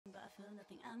feel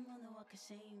nothing. I'm on the walk of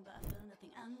shame, but I feel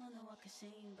nothing. I'm on the walk of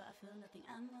shame, but I feel nothing.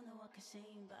 I'm on the walk of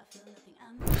shame, but I feel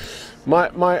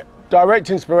nothing. My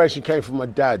direct inspiration came from my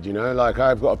dad, you know, like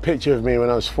I've got a picture of me when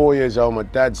I was 4 years old. My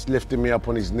dad's lifting me up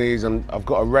on his knees, and I've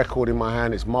got a record in my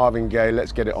hand. It's Marvin Gaye,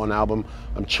 Let's Get It On album.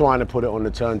 I'm trying to put it on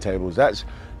the turntables.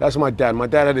 That's my dad. My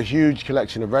dad had a huge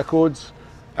collection of records,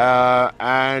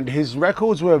 and his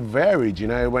records were varied, you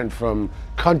know. It went from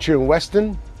country and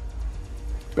western,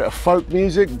 bit of folk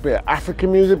music, bit of African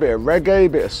music, bit of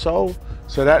reggae, bit of soul.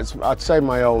 So that's, I'd say,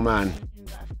 my old man.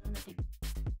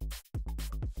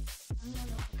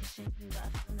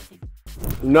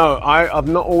 No, I've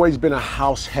not always been a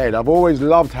house head. I've always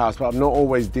loved house, but I've not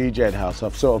always DJed house.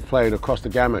 I've sort of played across the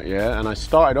gamut, yeah? And I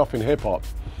started off in hip hop.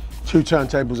 2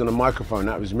 turntables and a microphone,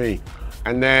 that was me.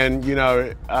 And then, you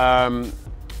know,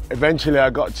 eventually I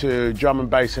got to drum and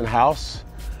bass and house.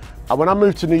 When I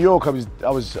moved to New York, I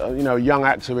was you know, a young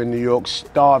actor in New York,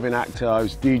 starving actor. I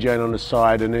was DJing on the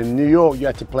side, and in New York, you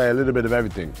had to play a little bit of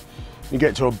everything. You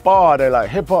get to a bar, they like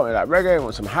hip hop, they like reggae, they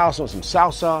want some house, want some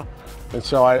salsa. And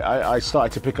so I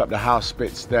started to pick up the house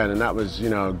bits then, and that was, you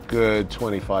know, a good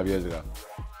 25 years ago.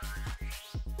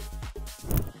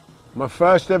 My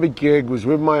first ever gig was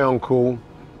with my uncle,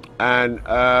 and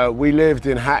we lived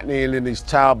in Hackney in these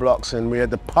tower blocks, and we had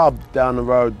the pub down the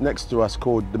road next to us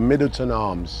called the Middleton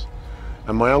Arms.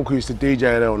 And my uncle used to DJ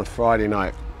there on a Friday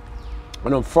night.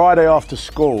 And on Friday after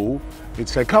school, he'd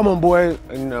say, "Come on, boy,"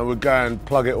 and we'd go and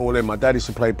plug it all in. My dad used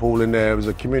to play pool in there. It was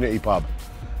a community pub.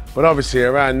 But obviously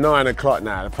around 9 o'clock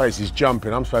now, the place is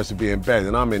jumping. I'm supposed to be in bed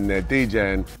and I'm in there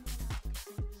DJing.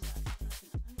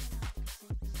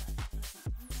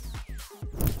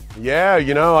 Yeah,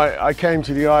 you know, I came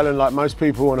to the island like most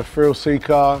people on a thrill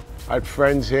seeker. I had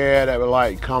friends here that were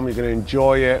like, "Come, you're gonna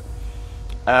enjoy it."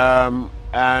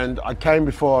 And I came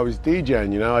before I was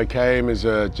DJing, you know. I came as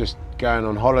just going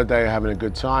on holiday, having a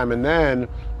good time. And then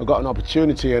I got an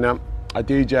opportunity, and I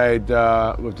DJ'd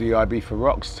with the Ibiza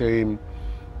Rocks team.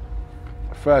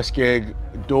 First gig,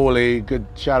 Dawley, good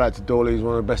shout out to Dawley, he's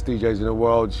one of the best DJs in the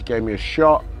world. She gave me a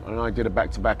shot, and I did a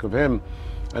back-to-back with him.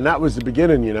 And that was the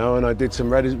beginning, you know, and I did some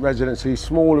residencies,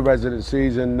 smaller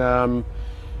residencies, and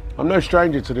I'm no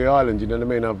stranger to the island, you know what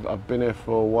I mean? I've been here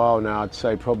for a while now, I'd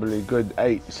say probably a good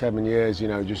 8-7 years, you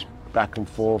know, just back and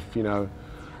forth, you know.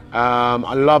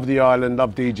 I love the island,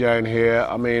 love DJing here.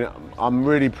 I mean, I'm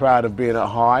really proud of being at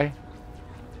High.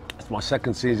 It's my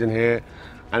 2nd season here.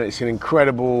 And it's an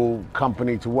incredible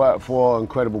company to work for,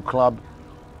 incredible club.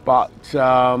 But,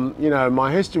 you know, my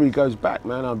history goes back,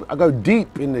 man. I go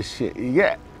deep in this shit,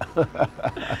 yeah.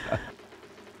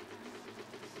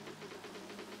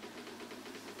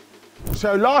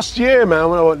 So last year, man,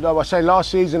 when I say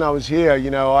last season I was here, you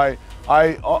know, I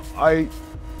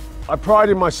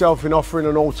prided myself in offering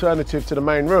an alternative to the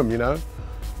main room, you know,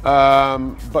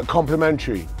 but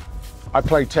complimentary. I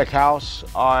play tech house,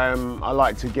 I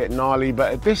like to get gnarly,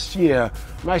 but this year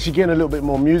I'm actually getting a little bit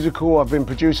more musical. I've been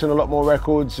producing a lot more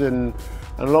records, and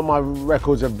a lot of my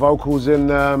records have vocals in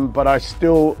them, but I'm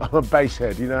a bass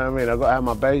head, you know what I mean? I've got to have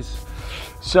my bass.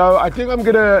 So I think I'm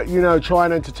gonna, you know, try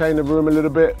and entertain the room a little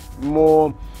bit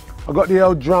more. I've got the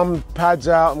old drum pads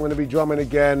out, I'm gonna be drumming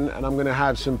again, and I'm gonna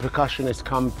have some percussionists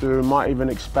come through, might even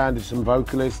expand to some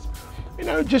vocalists. You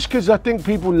know, just because I think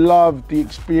people love the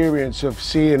experience of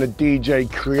seeing a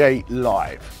DJ create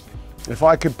live. If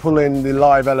I could pull in the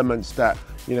live elements that,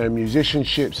 you know,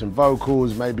 musicianships and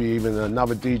vocals, maybe even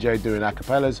another DJ doing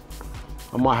acapellas,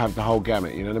 I might have the whole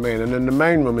gamut, you know what I mean? And then the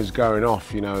main room is going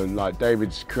off, you know, like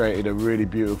David's created a really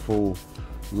beautiful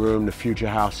room, the Future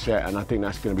House set, and I think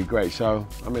that's going to be great. So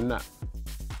I'm in that.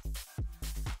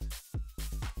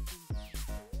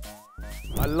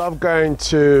 I love going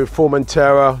to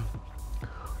Formentera.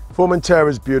 Formentera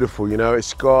is beautiful, you know,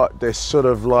 it's got this sort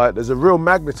of like, there's a real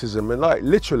magnetism, and like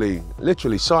literally,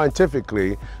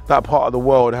 scientifically, that part of the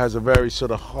world has a very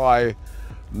sort of high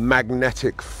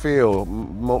magnetic feel,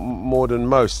 more than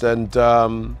most, and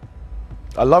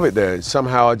I love it there.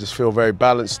 Somehow I just feel very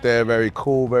balanced there, very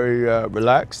cool, very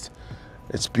relaxed.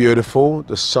 It's beautiful,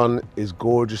 the sun is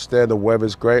gorgeous there, the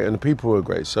weather's great, and the people are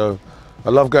great, so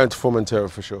I love going to Formentera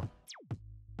for sure.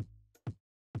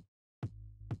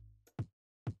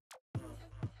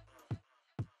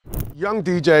 Young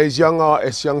DJs, young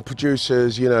artists, young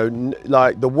producers, you know,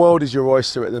 like the world is your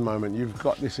oyster at the moment. You've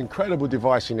got this incredible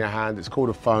device in your hand, it's called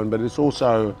a phone, but it's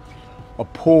also a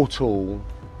portal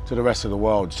to the rest of the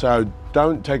world. So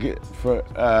don't take it for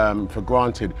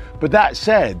granted. But that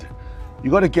said,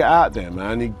 you got to get out there,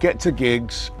 man. You get to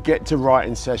gigs, get to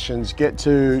writing sessions, get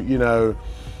to, you know,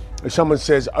 if someone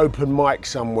says open mic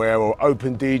somewhere or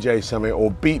open DJ somewhere or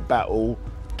beat battle,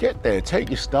 get there, take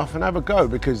your stuff and have a go,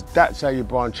 because that's how you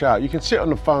branch out. You can sit on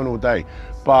the phone all day,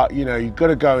 but you know, you've got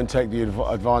to go and take the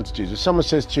advantages. If someone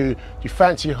says to you, do you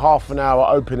fancy half an hour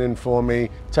opening for me,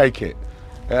 take it.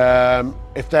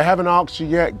 If they haven't asked you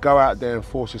yet, go out there and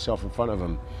force yourself in front of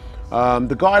them.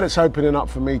 The guy that's opening up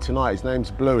for me tonight, his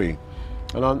name's Bluey.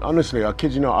 And honestly, I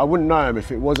kid you not, I wouldn't know him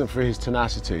if it wasn't for his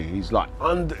tenacity. He's like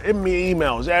in me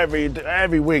emails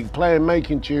every week,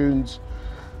 making tunes.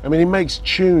 I mean, he makes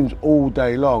tunes all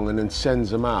day long and then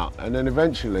sends them out. And then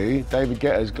eventually, David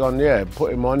Guetta's gone, yeah,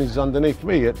 put him on, he's underneath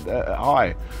me at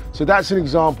high. So that's an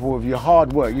example of your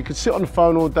hard work. You can sit on the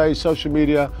phone all day, social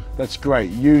media, that's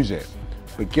great, use it.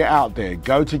 But get out there,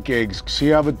 go to gigs,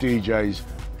 see other DJs,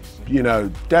 you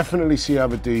know, definitely see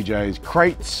other DJs,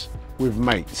 crates with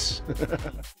mates.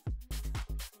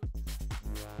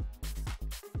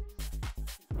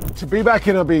 To be back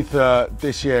in Ibiza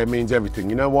this year means everything.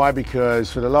 You know why?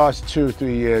 Because for the last 2 or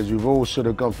 3 years, we've all sort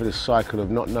of gone through this cycle of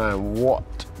not knowing what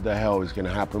the hell is going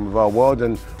to happen with our world.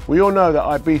 And we all know that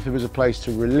Ibiza is a place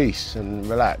to release and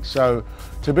relax. So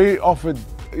to be offered,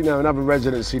 you know, another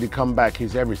residency to come back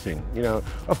is everything. You know,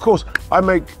 of course, I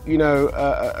make, you know,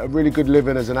 a really good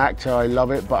living as an actor. I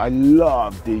love it, but I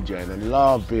love DJing and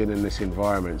love being in this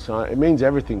environment. So it means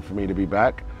everything for me to be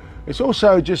back. It's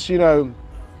also just, you know,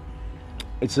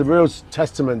 it's a real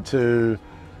testament to,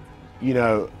 you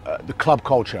know, the club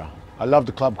culture. I love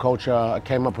the club culture. I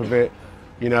came up with it.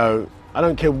 You know, I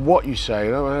don't care what you say.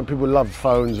 You know, people love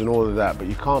phones and all of that, but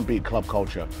you can't beat club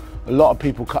culture. A lot of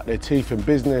people cut their teeth in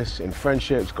business, in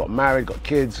friendships, got married, got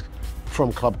kids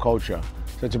from club culture.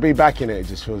 So to be back in it, it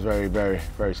just feels very, very,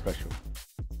 very special.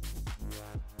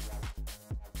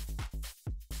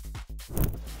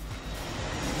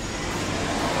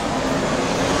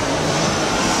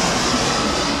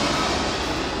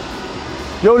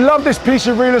 You'll love this piece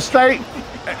of real estate.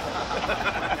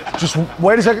 Just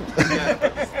wait a second.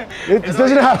 It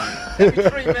doesn't have.